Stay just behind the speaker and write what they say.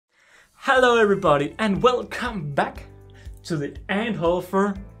Hello everybody and welcome back to the Ant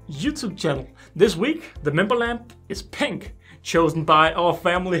Holleufer YouTube channel. This week the member lamp is pink, chosen by our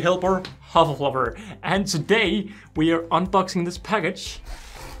family helper Hufflepuff. And today we are unboxing this package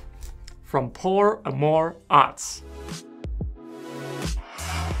from Por Amor Art.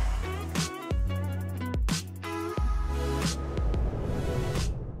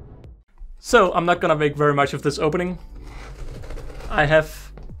 So I'm not gonna make very much of this opening. I have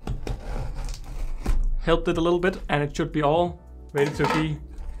helped it a little bit and it should be all ready to be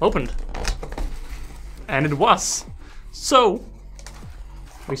opened. And it was. So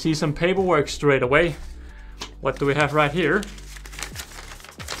we see some paperwork straight away. What do we have right here?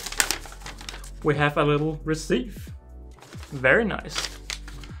 We have a little receipt. Very nice.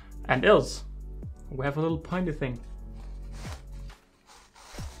 And else we have a little pointy thing.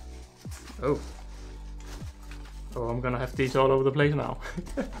 Oh, I'm gonna have these all over the place now.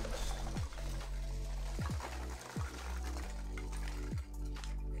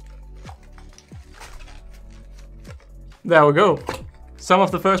 There we go. Some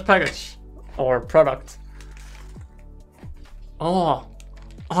of the first package or product. Oh,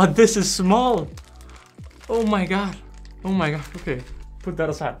 this is small. Oh my god. Oh my god. Okay, put that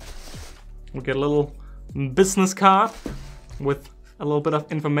aside. We get a little business card with a little bit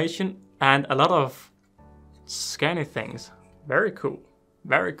of information and a lot of scanny things. Very cool.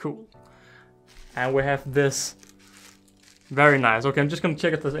 Very cool. And we have this. Very nice. Okay, I'm just gonna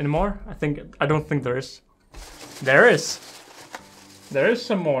check if there's any more. I don't think there is. There is. There is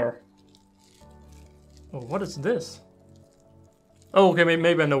some more. Oh, what is this? Oh, okay,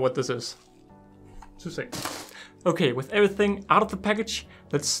 maybe I know what this is. 2 seconds. Okay, with everything out of the package,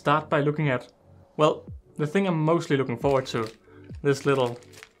 let's start by looking at, well, the thing I'm mostly looking forward to. This little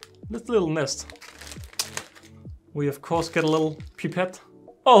nest. We of course get a little pipette.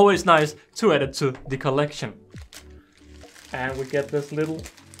 Always nice to add it to the collection. And we get this little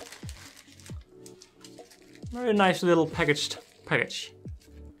very nice little package.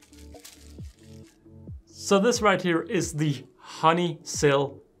 So this right here is the Honey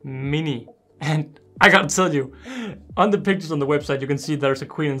Cell Mini. And I gotta tell you, on the pictures on the website you can see there's a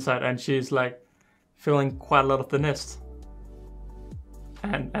queen inside and she's like filling quite a lot of the nest.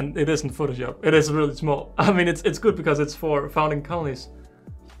 And it isn't Photoshop, it is really small. I mean it's good because it's for founding colonies.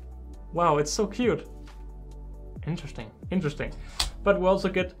 Wow, it's so cute. Interesting. But we also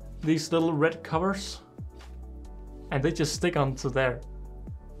get these little red covers. And they just stick onto there.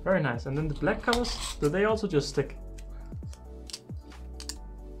 Very nice. And then the black covers, do they also just stick?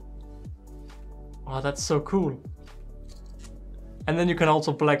 Oh, that's so cool. And then you can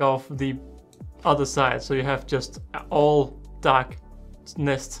also black off the other side, so you have just all dark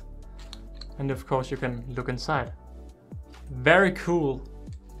nest. And of course you can look inside. Very cool.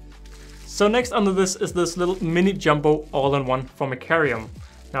 So next under this is this little mini jumbo all-in-one from Aquarium.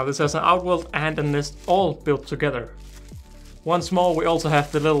 Now this has an outworld and a nest all built together. Once more we also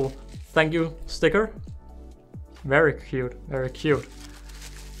have the little thank you sticker. Very cute, very cute.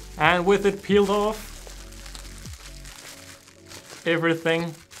 And with it peeled off,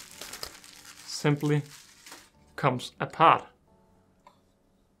 everything simply comes apart.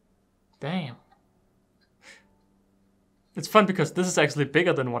 Damn. It's fun because this is actually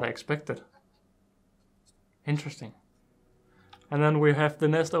bigger than what I expected. Interesting. And then we have the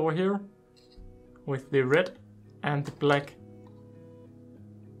nest over here with the red and the black.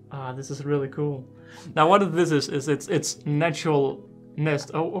 Ah, this is really cool. Now what this is it's natural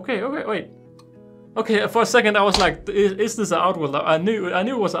nest. Oh, okay, wait. Okay, for a second I was like, is this an outworld? I knew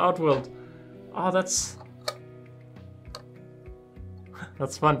it was an outworld. Oh, that's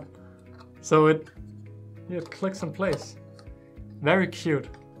fun. So it clicks in place. Very cute.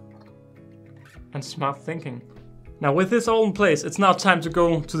 And smart thinking. Now with this all in place, it's now time to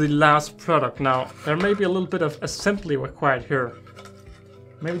go to the last product. Now there may be a little bit of assembly required here.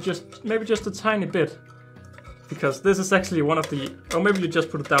 Maybe just a tiny bit. Because this is actually one of the, or maybe you just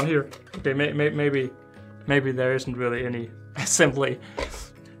put it down here. Okay, maybe there isn't really any assembly.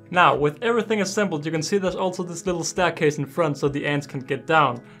 Now with everything assembled, you can see there's also this little staircase in front so the ants can get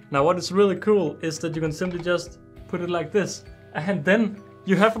down. Now what is really cool is that you can simply just put it like this. And then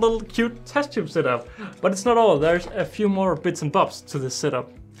you have a little cute test tube setup. But it's not all, there's a few more bits and bobs to this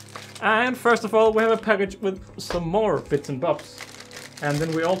setup. And first of all, we have a package with some more bits and bobs. And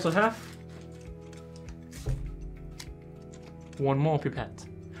then we also have one more pipette.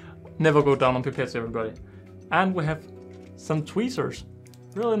 Never go down on pipettes, everybody. And we have some tweezers.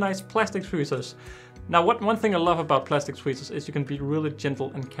 Really nice plastic tweezers. Now one thing I love about plastic tweezers is you can be really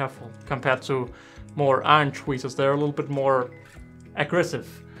gentle and careful compared to more iron tweezers. They're a little bit more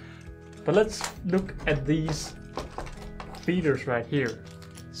aggressive. But let's look at these feeders right here.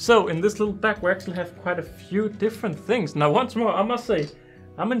 So in this little bag we actually have quite a few different things. Now once more, I must say,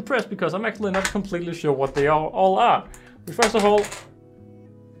 I'm impressed because I'm actually not completely sure what they all are. We first of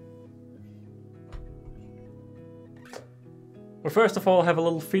all have a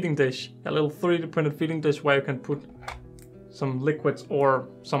little feeding dish, a little 3D printed feeding dish where you can put some liquids or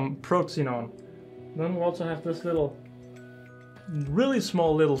some protein on. Then we also have this little, really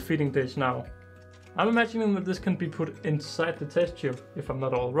small little feeding dish now. I'm imagining that this can be put inside the test tube, if I'm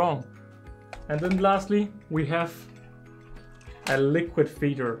not all wrong. And then lastly, we have a liquid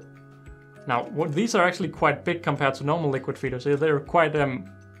feeder. Now, these are actually quite big compared to normal liquid feeders. They're quite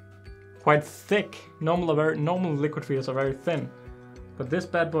thick. Normal liquid feeders are very thin, but this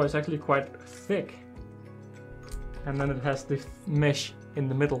bad boy is actually quite thick. And then it has this mesh in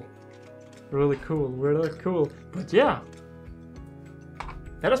the middle. Really cool, really cool. But yeah,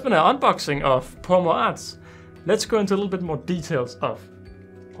 that has been an unboxing of Por Amor Art. Let's go into a little bit more details of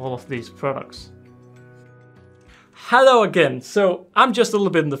all of these products. Hello again. So I'm just a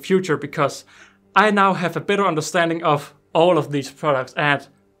little bit in the future because I now have a better understanding of all of these products, and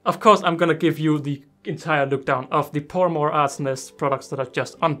of course I'm gonna give you the entire look down of the Por Amor Art nest products that I've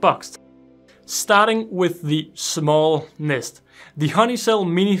just unboxed. Starting with the small nest. The Honeycell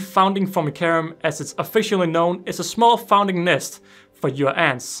Mini Founding Formicarium, as it's officially known, is a small founding nest for your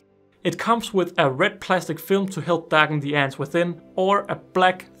ants. It comes with a red plastic film to help darken the ants within, or a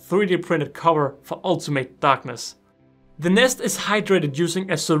black 3D printed cover for ultimate darkness. The nest is hydrated using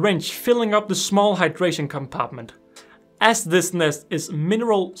a syringe filling up the small hydration compartment. As this nest is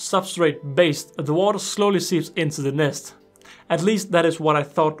mineral substrate based, the water slowly seeps into the nest. At least that is what I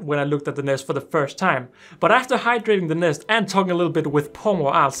thought when I looked at the nest for the first time. But after hydrating the nest and talking a little bit with Por Amor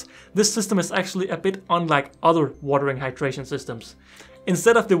Art, this system is actually a bit unlike other watering hydration systems.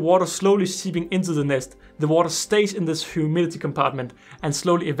 Instead of the water slowly seeping into the nest, the water stays in this humidity compartment and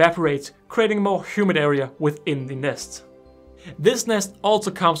slowly evaporates, creating a more humid area within the nest. This nest also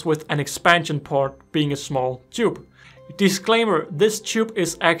comes with an expansion port, being a small tube. Disclaimer, this tube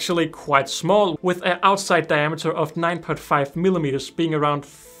is actually quite small, with an outside diameter of 9.5 millimeters, being around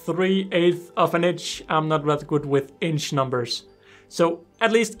 3/8 of an inch. I'm not that good with inch numbers. So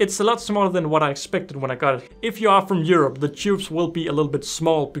at least it's a lot smaller than what I expected when I got it. If you are from Europe, the tubes will be a little bit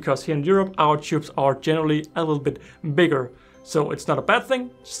small, because here in Europe our tubes are generally a little bit bigger. So it's not a bad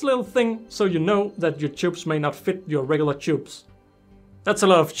thing, just a little thing so you know that your tubes may not fit your regular tubes. That's a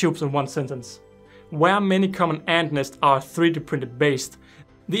lot of tubes in one sentence. Where many common ant nests are 3D printed based,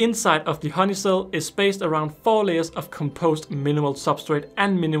 the inside of the Honeycell is based around 4 layers of composed minimal substrate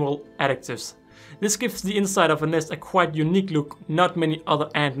and minimal additives. This gives the inside of a nest a quite unique look not many other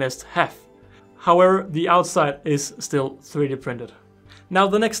ant nests have. However, the outside is still 3D printed. Now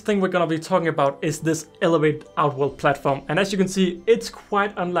the next thing we're gonna be talking about is this elevated outwell platform, and as you can see, it's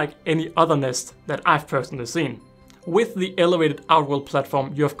quite unlike any other nest that I've personally seen. With the elevated outwell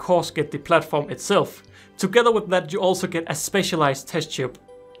platform, you of course get the platform itself. Together with that, you also get a specialized test tube.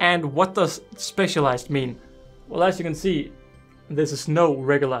 And what does specialized mean? Well, as you can see, this is no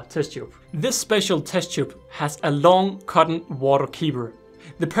regular test tube. This special test tube has a long cotton water keeper.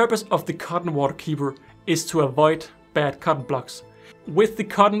 The purpose of the cotton water keeper is to avoid bad cotton blocks. With the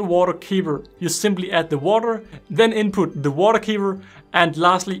cotton water keeper, you simply add the water, then input the water keeper, and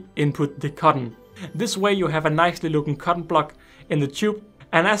lastly input the cotton. This way you have a nicely looking cotton block in the tube,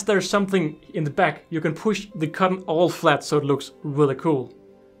 and as there's something in the back, you can push the cotton all flat so it looks really cool.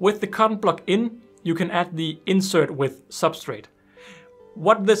 With the cotton block in, you can add the insert with substrate.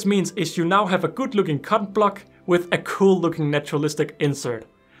 What this means is you now have a good looking cotton block with a cool looking naturalistic insert.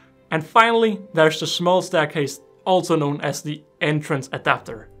 And finally, there's the small staircase, also known as the entrance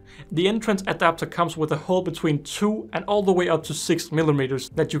adapter. The entrance adapter comes with a hole between 2 and all the way up to 6 millimeters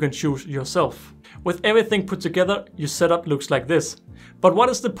that you can choose yourself. With everything put together, your setup looks like this. But what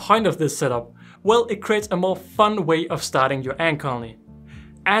is the point of this setup? Well, it creates a more fun way of starting your ant colony.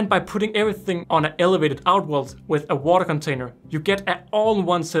 And by putting everything on an elevated outwell with a water container, you get an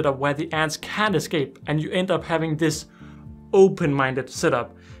all-in-one setup where the ants can't escape, and you end up having this open-minded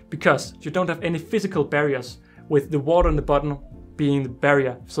setup because you don't have any physical barriers, with the water in the bottom being the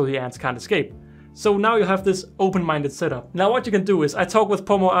barrier so the ants can't escape. So now you have this open-minded setup. Now what you can do is, I talked with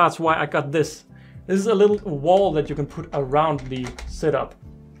Por Amor Art why I got this. This is a little wall that you can put around the setup.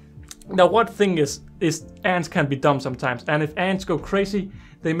 Now one thing is ants can be dumb sometimes, and if ants go crazy,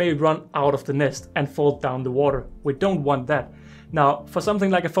 they may run out of the nest and fall down the water. We don't want that. Now for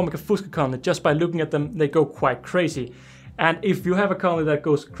something like a Formica fusca colony, just by looking at them, they go quite crazy. And if you have a colony that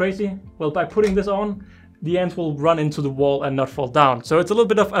goes crazy, well, by putting this on, the ants will run into the wall and not fall down. So it's a little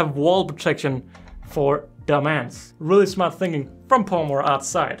bit of a wall protection for dumb ants. Really smart thinking from Por Amor Art's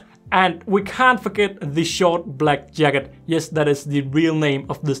side. And we can't forget the short black jacket. Yes, that is the real name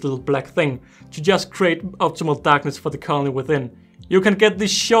of this little black thing, to just create optimal darkness for the colony within. You can get the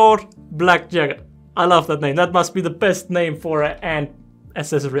short black jacket. I love that name. That must be the best name for an ant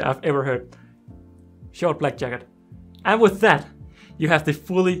accessory I've ever heard. Short black jacket. And with that, you have the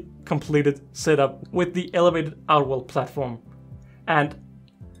fully completed setup with the elevated outwall platform. And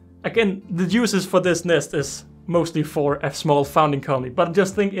again, the uses for this nest is mostly for a small founding colony, but I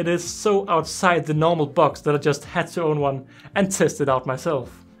just think it is so outside the normal box that I just had to own one and test it out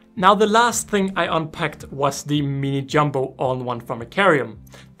myself. Now the last thing I unpacked was the Mini Jumbo All-in-One Vermicarium.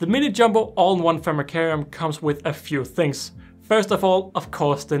 The Mini Jumbo All-in-One Vermicarium comes with a few things. First of all, of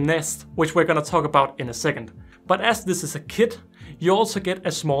course, the nest, which we're gonna talk about in a second. But as this is a kit, you also get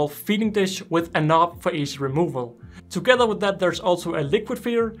a small feeding dish with a knob for easy removal. Together with that, there's also a liquid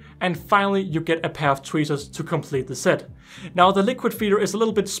feeder, and finally you get a pair of tweezers to complete the set. Now the liquid feeder is a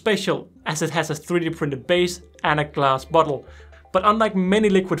little bit special as it has a 3D printed base and a glass bottle. But unlike many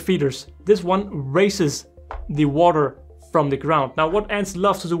liquid feeders, this one raises the water from the ground. Now what ants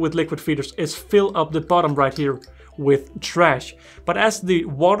love to do with liquid feeders is fill up the bottom right here with trash. But as the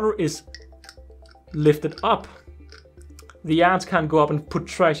water is lifted up, the ants can't go up and put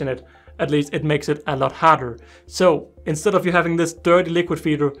trash in it. At least it makes it a lot harder. So instead of you having this dirty liquid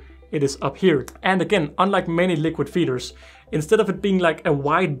feeder, it is up here. And again, unlike many liquid feeders, instead of it being like a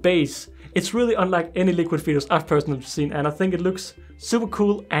wide base, it's really unlike any liquid feeders I've personally seen, and I think it looks super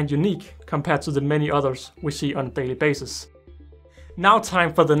cool and unique compared to the many others we see on a daily basis. Now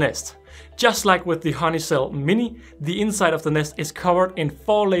time for the nest. Just like with the Honeyscell Mini, the inside of the nest is covered in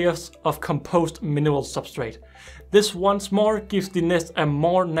 4 layers of composed mineral substrate. This once more gives the nest a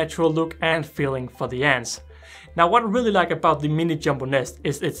more natural look and feeling for the ants. Now what I really like about the Mini Jumbo nest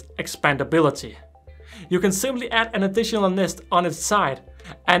is its expandability. You can simply add an additional nest on its side,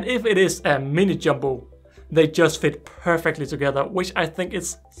 and if it is a Mini Jumbo, they just fit perfectly together, which I think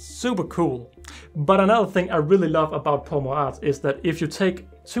is super cool. But another thing I really love about Por Amor Art is that if you take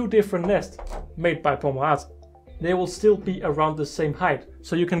 2 different nests made by Por Amor Art, they will still be around the same height.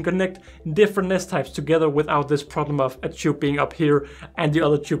 So you can connect different nest types together without this problem of a tube being up here and the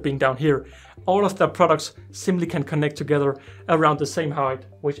other tube being down here. All of their products simply can connect together around the same height,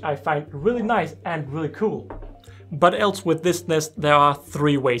 which I find really nice and really cool. But else with this nest there are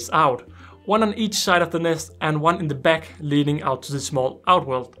 3 ways out. One on each side of the nest and one in the back leading out to the small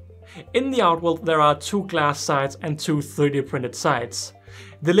outworld. In the outworld there are 2 glass sides and 2 3D printed sides.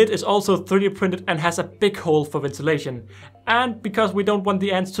 The lid is also 3D printed and has a big hole for ventilation. And because we don't want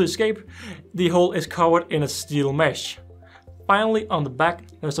the ants to escape, the hole is covered in a steel mesh. Finally, on the back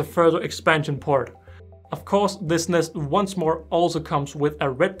there's a further expansion port. Of course, this nest once more also comes with a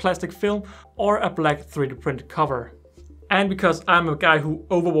red plastic film or a black 3D printed cover. And because I'm a guy who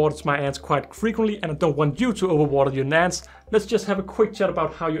overwaters my ants quite frequently and I don't want you to overwater your ants, let's just have a quick chat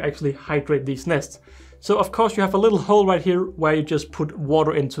about how you actually hydrate these nests. So of course you have a little hole right here where you just put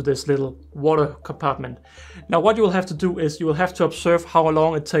water into this little water compartment. Now what you will have to do is you will have to observe how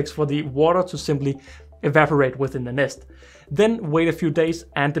long it takes for the water to simply evaporate within the nest. Then wait a few days,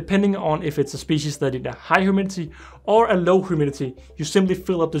 and depending on if it's a species that need a high humidity or a low humidity, you simply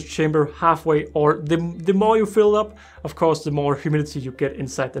fill up the chamber halfway, or the more you fill up, of course, the more humidity you get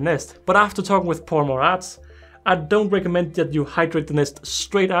inside the nest. But after talking with Por Amor Art, I don't recommend that you hydrate the nest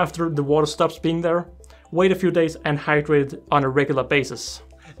straight after the water stops being there. Wait a few days and hydrate it on a regular basis.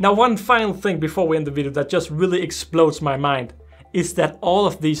 Now one final thing before we end the video that just really explodes my mind is that all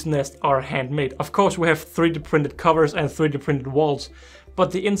of these nests are handmade. Of course we have 3D printed covers and 3D printed walls, but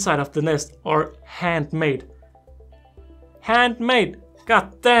the inside of the nest are handmade. Handmade!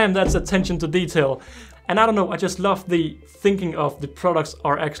 God damn, that's attention to detail. And I don't know, I just love the thinking of the products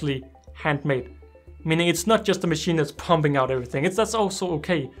are actually handmade. Meaning it's not just a machine that's pumping out everything. That's also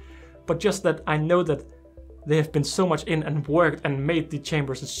okay. But just that I know that they have been so much in and worked and made the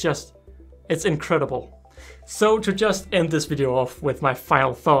chambers, it's incredible. So to just end this video off with my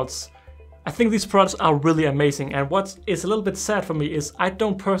final thoughts, I think these products are really amazing, and what is a little bit sad for me is I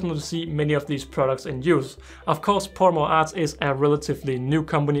don't personally see many of these products in use. Of course, Por Amor Art is a relatively new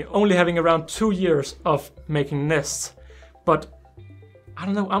company, only having around 2 years of making nests. But I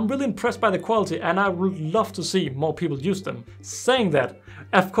don't know, I'm really impressed by the quality and I would love to see more people use them. Saying that,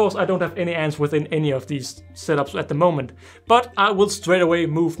 of course I don't have any ants within any of these setups at the moment, but I will straight away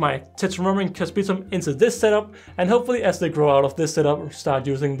move my Tetromurine caspitum into this setup, and hopefully as they grow out of this setup, start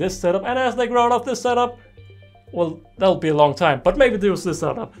using this setup, and as they grow out of this setup, well, that'll be a long time, but maybe there's this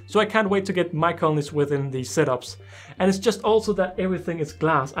setup. So I can't wait to get my colonies within these setups. And it's just also that everything is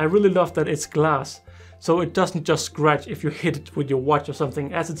glass. I really love that it's glass. So it doesn't just scratch if you hit it with your watch or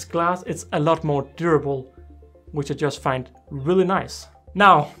something. As it's glass, it's a lot more durable, which I just find really nice.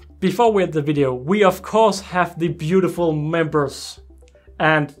 Now, before we end the video, we of course have the beautiful members.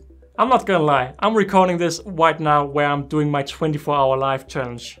 And I'm not gonna lie, I'm recording this right now where I'm doing my 24-hour live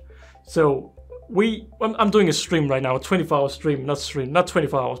challenge. So I'm doing a stream right now, a 24-hour stream, not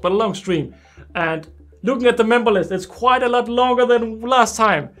 24 hours, but a long stream. And looking at the member list, it's quite a lot longer than last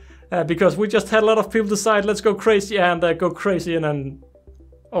time. Because we just had a lot of people decide, let's go crazy and then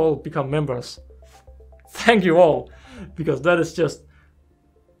all become members. Thank you all, because that is just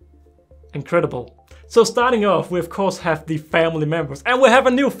incredible. So starting off, we of course have the family members, and we have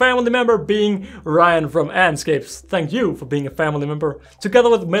a new family member being Ryan from Antscapes. Thank you for being a family member, together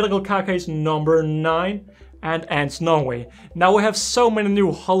with Medical Carcase number 9 and Ants Norway. Now we have so many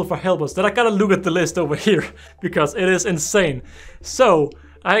new Holleufer helpers that I gotta look at the list over here, because it is insane. So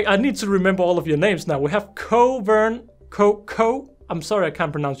I need to remember all of your names now. We have I'm sorry, I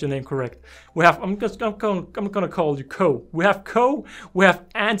can't pronounce your name correct. We have, I'm gonna call you Co. We have Co, we have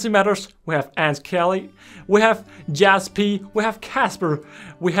Antimatters, we have Ant Kelly, we have Jazz P, we have Casper,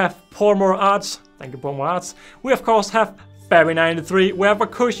 we have Por Amor Art, thank you Por Amor Art. We of course have Fairy93, we have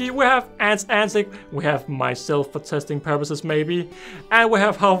WaKooshi, we have Antic, we have myself for testing purposes maybe, and we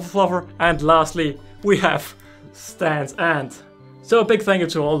have Ant, and lastly, we have Stan's Ant. So a big thank you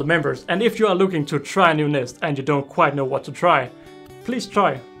to all the members, and if you are looking to try a new nest and you don't quite know what to try, please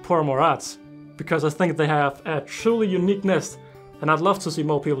try Por Amor Art, because I think they have a truly unique nest, and I'd love to see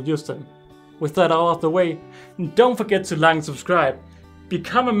more people use them. With that out of the way, don't forget to like and subscribe.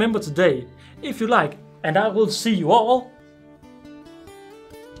 Become a member today, if you like, and I will see you all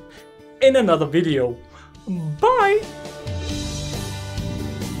in another video. Bye!